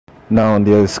Now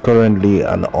there is currently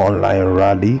an online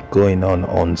rally going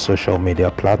on social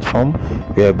media platform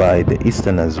whereby the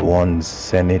Easterners want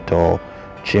Senator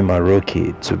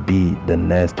Chimaroke to be the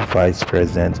next vice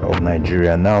president of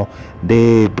Nigeria. Now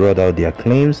they brought out their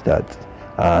claims that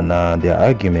and their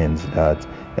arguments that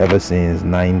ever since the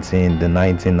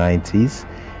 1990s,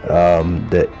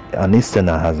 an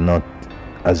Easterner has not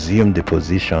assumed the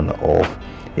position of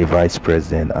a vice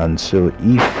president, and so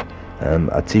if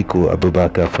Atiku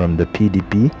Abubakar from the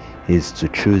PDP is to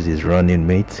choose his running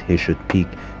mate, he should pick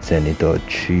Senator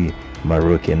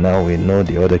Chimaroke. Now we know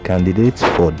the other candidates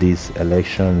for these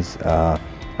elections are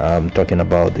talking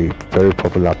about the very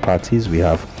popular parties. We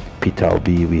have Peter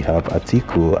Obi, we have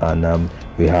Atiku, and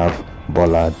we have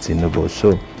Bola Tinubu.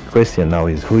 So the question now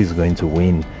is, who is going to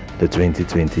win the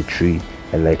 2023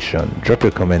 election? Drop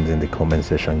your comments in the comment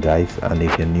section, guys, and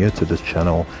if you're new to this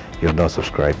channel, you have not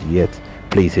subscribed yet,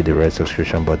 please hit the red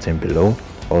subscription button below.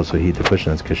 Also hit the push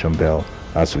notification bell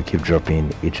as we keep dropping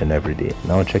each and every day.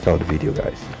 Now check out the video,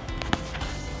 guys.